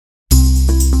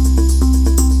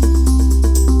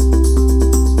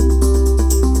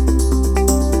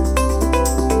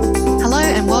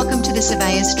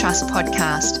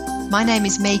My name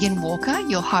is Megan Walker,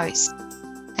 your host.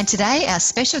 And today our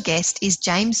special guest is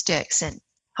James Derksen.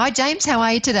 Hi James, how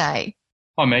are you today?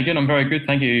 Hi Megan, I'm very good.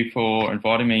 Thank you for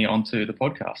inviting me onto the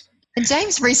podcast. And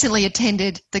James recently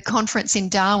attended the conference in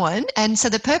Darwin, and so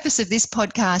the purpose of this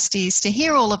podcast is to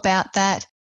hear all about that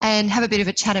and have a bit of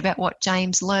a chat about what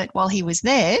James learnt while he was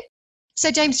there.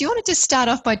 So James, do you want to just start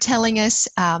off by telling us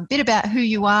a bit about who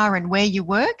you are and where you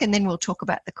work, and then we'll talk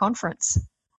about the conference.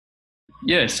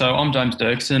 Yeah, so I'm James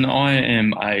Derksen. I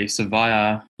am a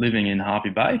surveyor living in Hervey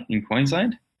Bay in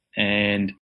Queensland,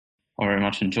 and I very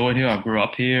much enjoyed here. I grew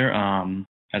up here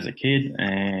as a kid,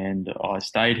 and I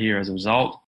stayed here as a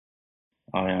result.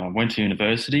 I went to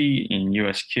university in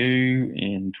USQ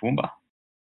in Toowoomba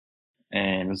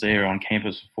and was there on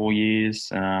campus for 4 years.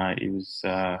 It was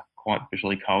quite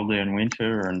bitterly cold there in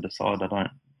winter, and decided I don't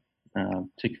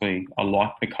particularly, I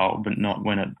like the cold, but not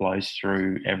when it blows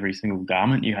through every single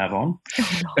garment you have on.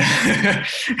 Oh,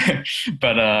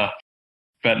 no.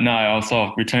 But no, I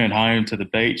sort of returned home to the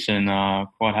beach and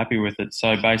quite happy with it.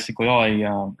 So basically,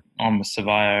 I'm a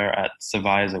surveyor at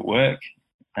Surveyors at Work.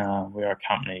 We're a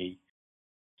company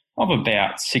of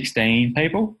about 16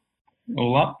 people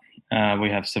all up. We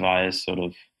have surveyors sort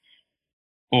of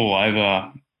all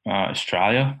over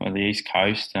Australia, or the East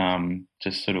Coast,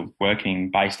 just sort of working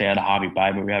based out of Hervey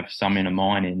Bay, but we have some in a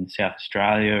mine in South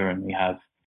Australia, and we have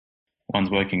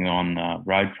ones working on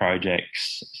road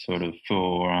projects sort of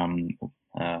for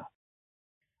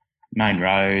main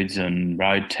roads and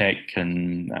road tech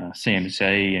and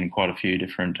CMC and quite a few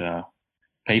different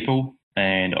people.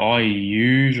 And I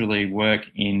usually work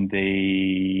in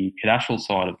the cadastral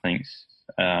side of things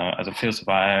as a field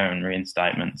surveyor and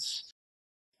reinstatements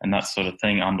and that sort of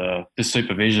thing under the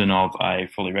supervision of a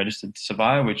fully registered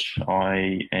surveyor, which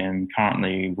I am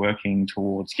currently working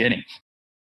towards getting.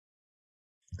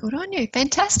 Good on you.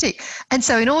 Fantastic. And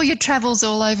so in all your travels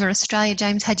all over Australia,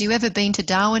 James, had you ever been to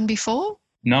Darwin before?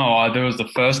 No, there was the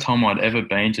first time I'd ever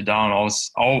been to Darwin.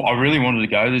 I really wanted to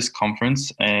go to this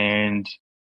conference, and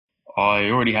I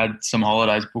already had some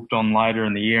holidays booked on later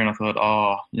in the year, and I thought,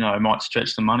 I might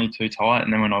stretch the money too tight.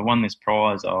 And then when I won this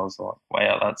prize, I was like,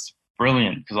 wow, that's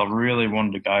brilliant, because I really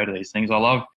wanted to go to these things. I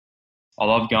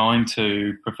love going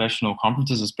to professional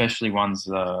conferences, especially ones,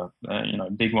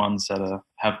 big ones that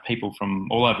have people from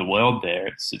all over the world there.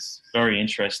 It's very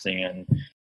interesting, and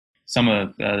some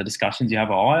of the discussions you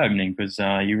have are eye-opening, because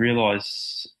you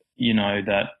realise,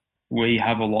 that we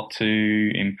have a lot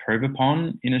to improve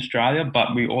upon in Australia,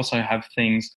 but we also have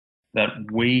things that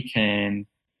we can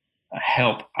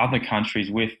help other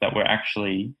countries with that we're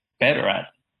actually better at.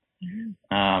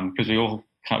 Because we all,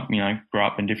 grow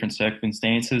up in different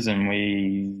circumstances, and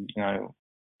we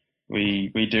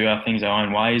do our things our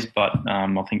own ways. But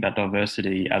I think that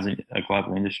diversity as a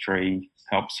global industry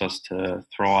helps us to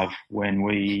thrive when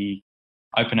we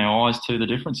open our eyes to the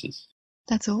differences.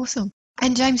 That's awesome.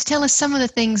 And James, tell us some of the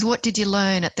things. What did you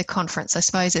learn at the conference? I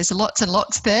suppose there's lots and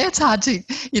lots there. It's hard to,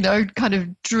 kind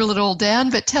of drill it all down,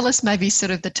 but tell us maybe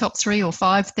sort of the top 3 or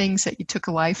 5 things that you took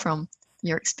away from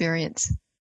your experience.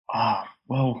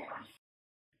 Well,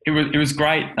 it was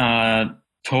great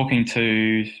talking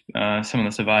to some of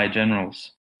the Surveyor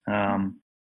Generals. I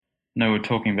know we were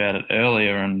talking about it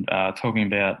earlier, and talking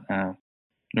about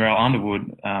Narelle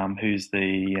Underwood, who's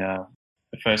the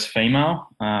first female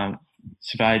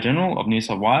Surveyor General of New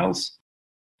South Wales,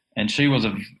 and she was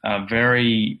a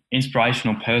very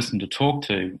inspirational person to talk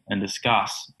to and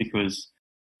discuss, because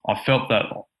I felt that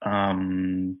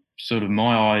sort of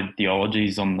my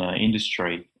ideologies on the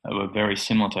industry were very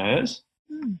similar to hers.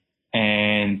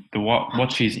 And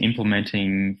what she's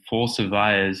implementing for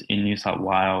surveyors in New South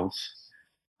Wales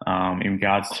in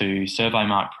regards to survey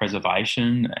mark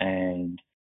preservation and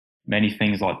many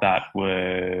things like that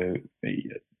were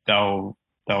they'll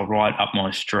right up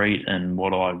my street and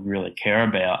what I really care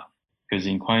about, because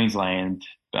in Queensland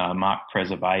mark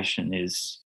preservation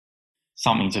is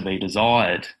something to be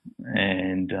desired,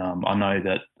 and I know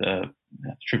that the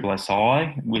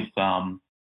SSSI with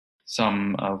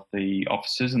some of the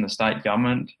officers in the state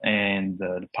government and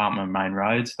the Department of Main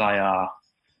Roads, they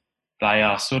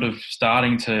are sort of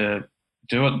starting to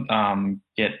do it,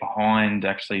 get behind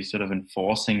actually sort of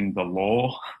enforcing the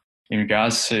law in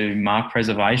regards to mark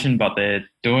preservation, but they're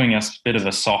doing a bit of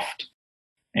a soft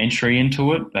entry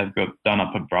into it. They've done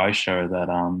up a brochure that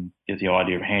gives the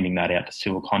idea of handing that out to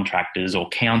civil contractors or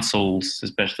councils,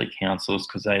 especially councils,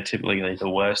 because they're typically the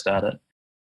worst at it.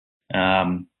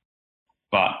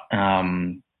 But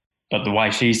the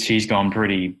way she's gone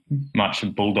pretty much a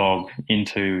bulldog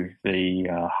into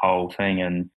the whole thing,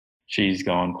 and she's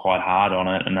gone quite hard on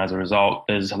it. And as a result,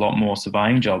 there's a lot more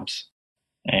surveying jobs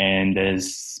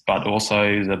But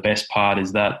also the best part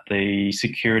is that the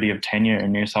security of tenure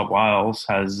in New South Wales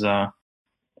has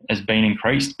been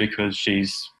increased because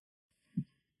she's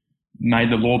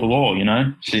made the law.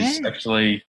 She's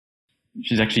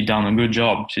actually done a good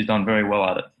job. She's done very well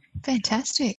at it.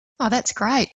 Fantastic. Oh, that's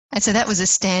great. And so that was a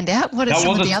standout. What are that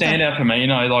some was of the a standout for me,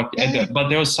 but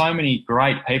there were so many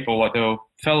great people. Like there were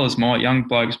fellas, young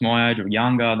blokes my age or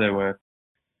younger. There were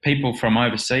people from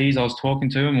overseas I was talking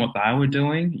to and what they were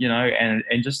doing,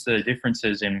 and just the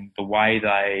differences in the way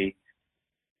they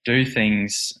do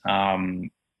things,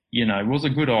 was a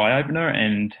good eye opener.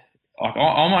 And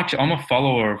I'm a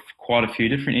follower of quite a few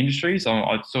different industries. I'm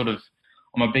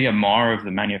a big admirer of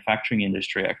the manufacturing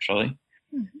industry actually.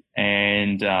 Mm-hmm.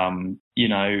 And,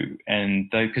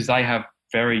 because they have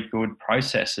very good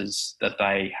processes that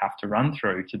they have to run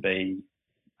through to be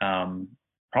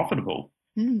profitable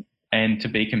and to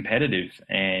be competitive.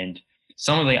 And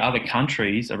some of the other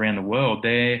countries around the world,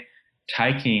 they're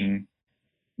taking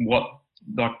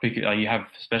you have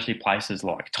especially places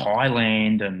like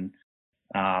Thailand and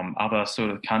other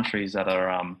sort of countries that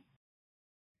are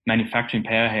manufacturing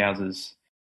powerhouses.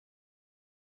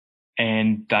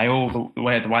 And the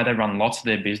way they run lots of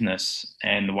their business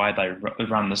and the way they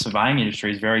run the surveying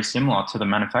industry is very similar to the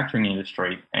manufacturing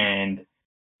industry. And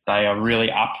they are really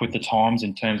up with the times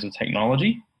in terms of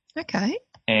technology. Okay.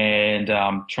 And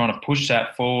trying to push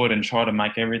that forward and try to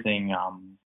make everything,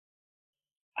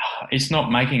 it's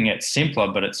not making it simpler,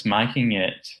 but it's making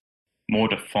it more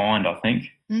defined, I think,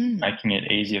 making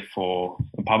it easier for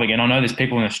the public. And I know there's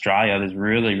people in Australia, there's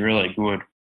really, really good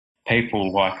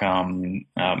people like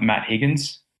Matt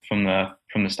Higgins from the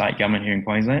state government here in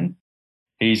Queensland.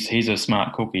 He's a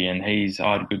smart cookie, and I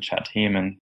had a good chat to him,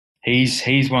 and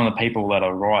he's one of the people that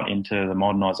are right into the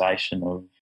modernisation of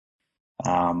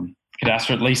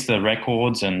cadastre, at least the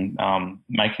records, and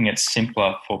making it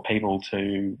simpler for people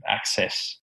to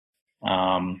access.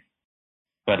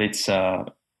 But it's there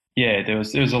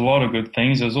was a lot of good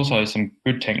things. There was also some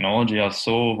good technology I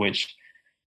saw, which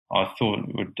I thought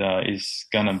is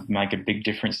going to make a big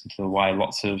difference into the way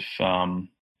lots of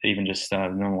even just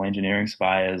normal engineering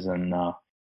surveyors and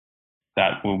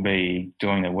that will be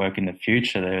doing their work in the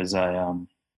future. There's I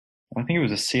think it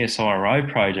was a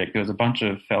CSIRO project. There was a bunch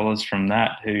of fellas from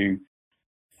that who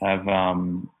have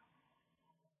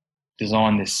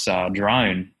designed this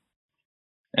drone,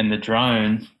 and the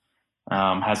drone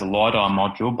has a LiDAR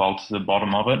module bolted to the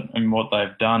bottom of it. And what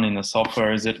they've done in the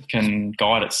software is it can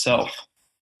guide itself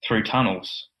through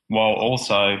tunnels while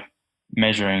also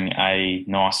measuring a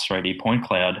nice 3D point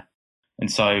cloud. And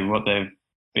so what they've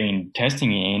been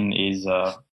testing in is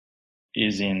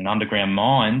in underground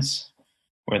mines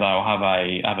where they'll have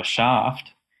a shaft,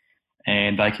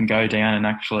 and they can go down and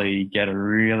actually get a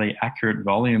really accurate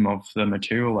volume of the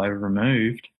material they've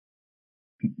removed,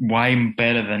 way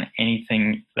better than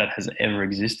anything that has ever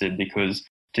existed, because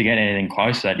to get anything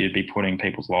close to that, you'd be putting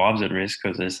people's lives at risk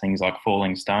because there's things like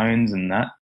falling stones and that.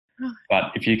 But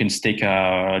if you can stick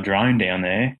a drone down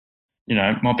there,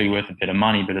 it might be worth a bit of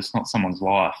money, but it's not someone's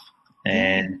life.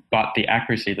 But the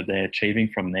accuracy that they're achieving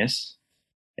from this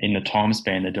in the time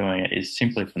span they're doing it is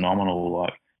simply phenomenal.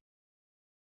 Like,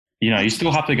 you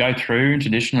still have to go through and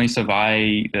traditionally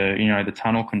survey the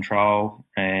tunnel control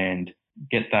and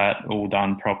get that all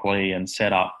done properly and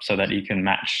set up so that you can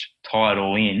tie it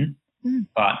all in.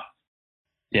 But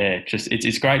yeah,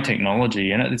 it's great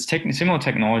technology, and it's similar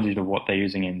technology to what they're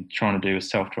using in trying to do with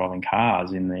self-driving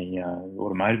cars in the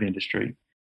automotive industry.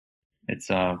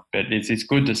 But it's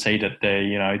good to see that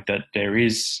that there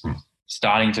is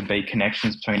starting to be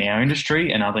connections between our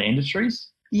industry and other industries.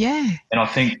 Yeah, and I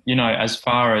think as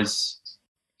far as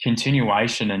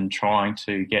continuation and trying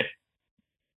to get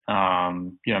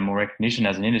more recognition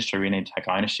as an industry, we need to take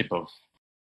ownership of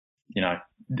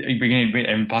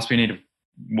and plus we need to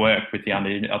work with the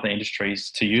other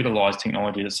industries to utilise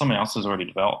technology that someone else has already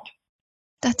developed.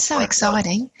 That's so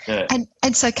exciting. Yeah.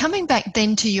 And so coming back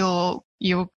then to your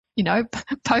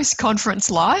post-conference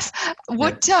life,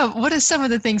 what are some of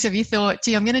the things have you thought,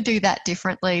 gee, I'm going to do that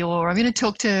differently, or I'm going to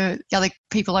talk to the other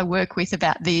people I work with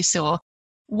about this, or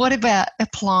what about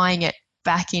applying it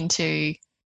back into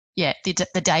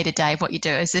the day-to-day of what you do?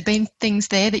 Has there been things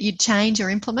there that you'd change or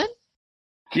implement?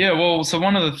 Yeah, well, so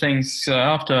one of the things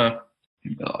after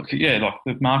like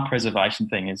the mark preservation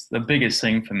thing is the biggest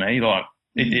thing for me. Like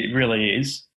it really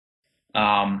is.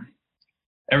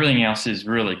 Everything else is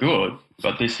really good,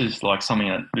 but this is like something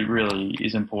that really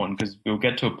is important, because we'll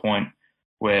get to a point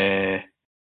where,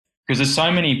 because there's so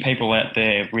many people out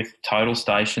there with total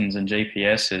stations and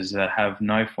GPSs that have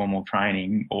no formal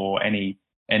training, or any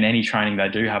training they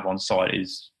do have on site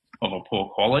is of a poor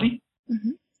quality.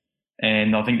 Mm-hmm.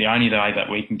 And I think the only way that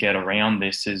we can get around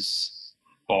this is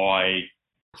by,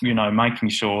 making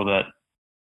sure that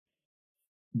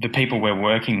the people we're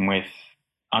working with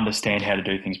understand how to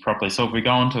do things properly. So if we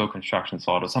go onto a construction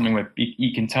site or something where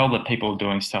you can tell that people are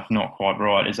doing stuff not quite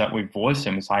right, is that we voice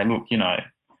them and say, look,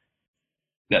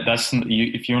 that's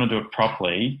if you want to do it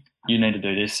properly, you need to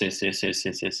do this,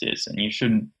 and you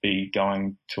shouldn't be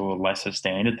going to a lesser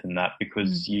standard than that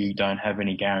because you don't have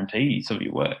any guarantees of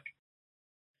your work.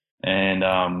 And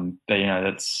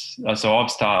that's so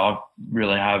I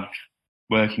really have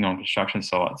working on construction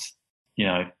sites,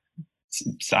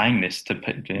 saying this to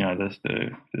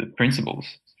the principals.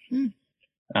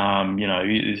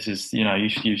 This is you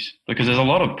should because there's a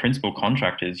lot of principal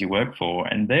contractors you work for,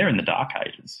 and they're in the dark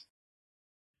ages.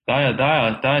 They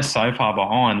are so far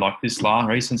behind. Like this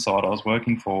recent site I was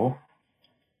working for,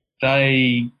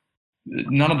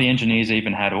 none of the engineers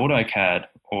even had AutoCAD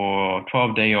or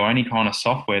 12D or any kind of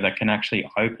software that can actually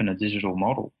open a digital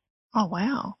model. Oh,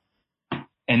 wow.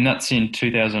 And that's in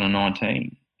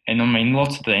 2019. And I mean,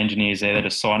 lots of the engineers there, they're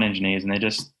just site engineers and they're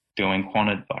just doing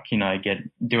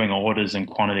doing orders and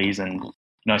quantities and,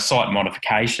 site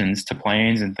modifications to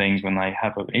plans and things when they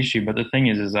have an issue. But the thing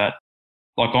is that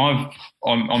like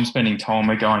I'm spending time,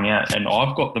 we're going out and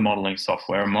I've got the modelling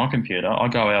software on my computer. I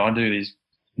go out, I do these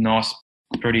nice,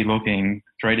 pretty looking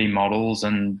 3D models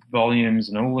and volumes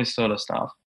and all this sort of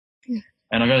stuff. Yeah.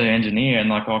 And I go to the engineer and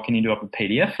like, can you do up a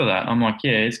PDF for that? I'm like,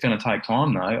 yeah, it's going to take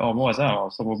time though. Oh, why is that? I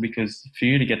said, well, because for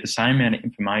you to get the same amount of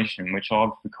information, which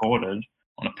I've recorded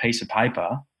on a piece of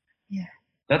paper,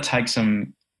 that takes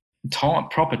some time,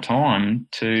 proper time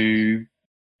to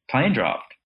plan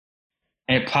draft.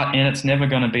 And it's never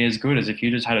going to be as good as if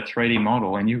you just had a 3D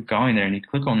model and you go in there and you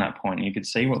click on that point and you could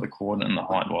see what the coordinate and the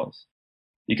height was.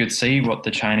 You could see what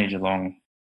the chainage along,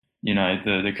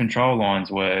 the control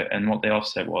lines were and what the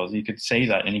offset was. You could see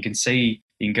that, and you can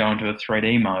go into a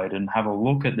 3D mode and have a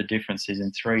look at the differences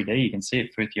in 3D. You can see it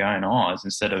with your own eyes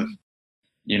instead of,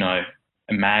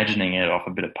 imagining it off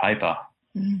a bit of paper.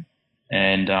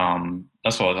 And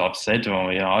that's what I've said to them.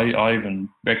 I even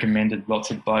recommended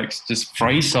lots of blokes just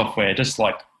free software, just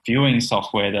like viewing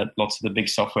software that lots of the big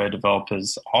software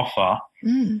developers offer,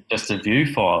 just to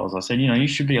view files. I said, you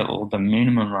should be at the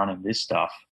minimum running this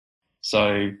stuff.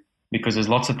 So because there's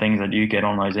lots of things that you get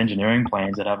on those engineering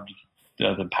plans that have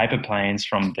the paper plans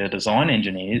from the design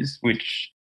engineers,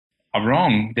 which are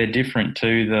wrong. They're different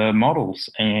to the models.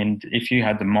 And if you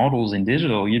had the models in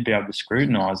digital, you'd be able to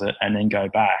scrutinise it and then go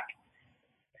back.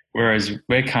 Whereas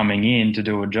we're coming in to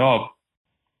do a job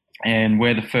and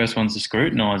we're the first ones to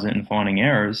scrutinise it and finding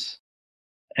errors.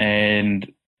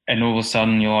 And all of a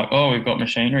sudden you're like, oh, we've got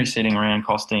machinery sitting around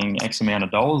costing X amount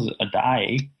of dollars a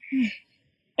day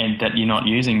and that you're not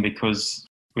using because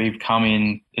we've come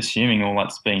in assuming all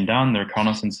that's been done, the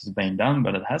reconnaissance has been done,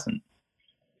 but it hasn't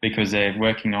because they're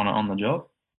working on it on the job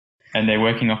and they're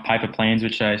working off paper plans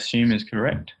which they assume is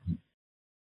correct.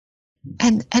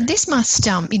 And this must,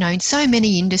 in so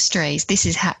many industries, this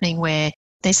is happening where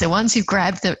there's the ones who've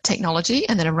grabbed the technology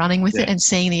and that are running with it and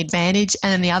seeing the advantage,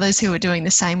 and then the others who are doing the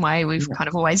same way we've kind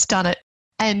of always done it.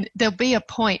 And there'll be a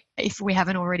point, if we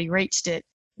haven't already reached it,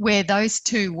 where those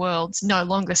two worlds no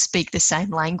longer speak the same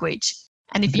language.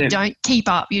 And if you don't keep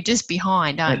up, you're just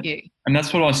behind, aren't you? And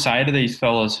that's what I say to these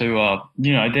fellas who are,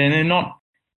 they're not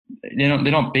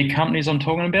big companies I'm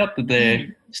talking about, but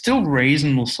they're still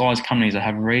reasonable sized companies that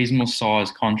have reasonable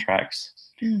sized contracts.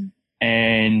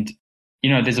 And,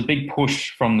 there's a big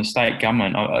push from the state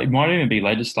government. It might even be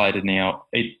legislated now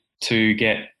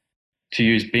to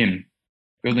use BIM,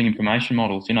 building information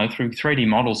models, through 3D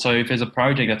models. So if there's a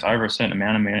project that's over a certain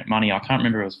amount of money, I can't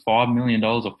remember if it was $5 million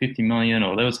or $50 million,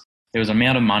 or there was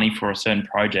amount of money for a certain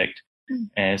project,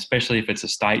 especially if it's a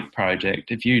state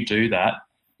project. If you do that,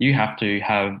 you have to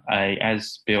have a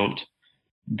as-built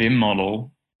BIM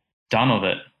model done of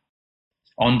it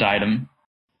on datum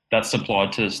that's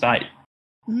supplied to the state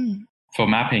for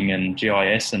mapping and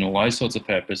GIS and all those sorts of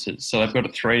purposes. So they've got a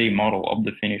 3D model of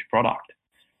the finished product.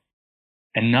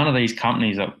 And none of these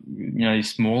companies are,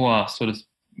 these smaller sort of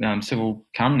civil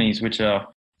companies which are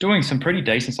doing some pretty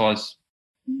decent sized,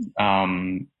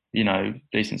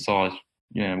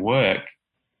 work,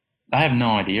 they have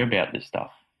no idea about this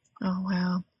stuff. Oh,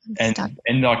 wow. And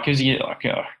like, because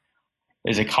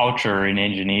there's a culture in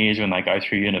engineers when they go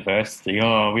through university, we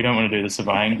don't want to do the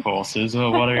surveying courses,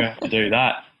 why do we have to do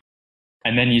that?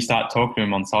 And then you start talking to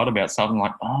them on site about something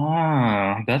like,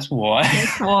 that's why.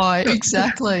 That's why,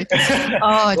 exactly.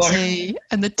 Gee.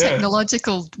 And the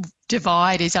technological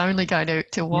divide is only going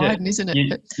to widen, isn't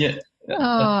it?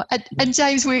 Oh, and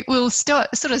James, we'll sort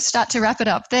of start to wrap it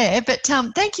up there. But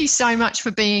thank you so much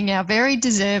for being our very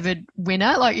deserved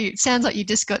winner. Like, it sounds like you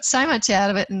just got so much out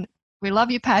of it, and we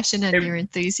love your passion and your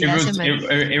enthusiasm.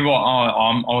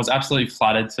 I was absolutely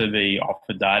flattered to be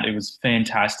offered that. It was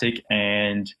fantastic,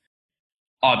 and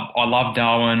I love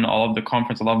Darwin. I love the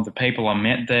conference. I love the people I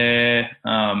met there.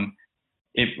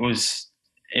 It was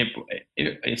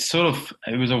it sort of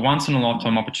it was a once in a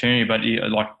lifetime opportunity, but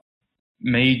like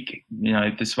me,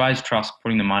 the Surveyors Trust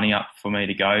putting the money up for me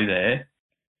to go there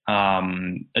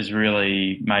has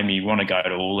really made me want to go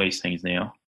to all these things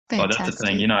now. Fantastic. So that's the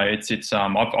thing, it's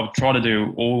I've tried to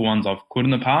do all the ones I've could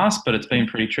in the past, but it's been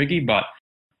pretty tricky. But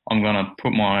I'm gonna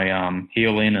put my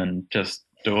heel in and just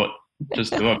do it.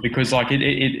 Just do it, because like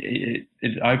it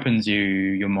opens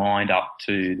your mind up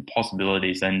to the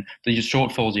possibilities and the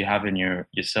shortfalls you have in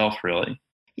yourself, really.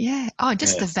 Yeah. Oh,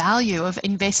 just the value of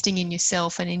investing in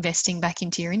yourself and investing back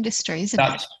into your industry, isn't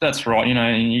it? That's right.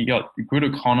 And you got good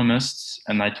economists,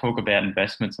 and they talk about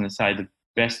investments, and they say the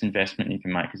best investment you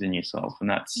can make is in yourself, and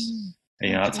that's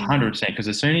that's 100%. Because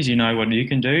as soon as you know what you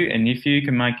can do, and if you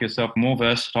can make yourself more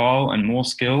versatile and more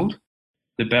skilled,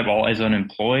 the better. Well, as an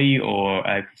employee or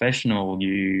a professional,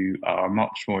 you are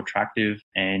much more attractive,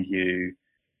 and you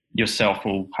yourself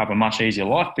will have a much easier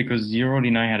life because you already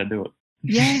know how to do it.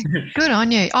 Yeah, good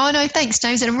on you. Oh, no, thanks,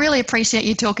 James. And I really appreciate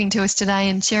you talking to us today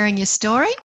and sharing your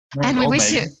story. And we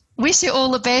wish you all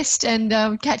the best,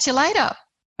 and catch you later.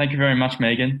 Thank you very much,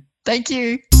 Megan. Thank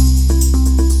you.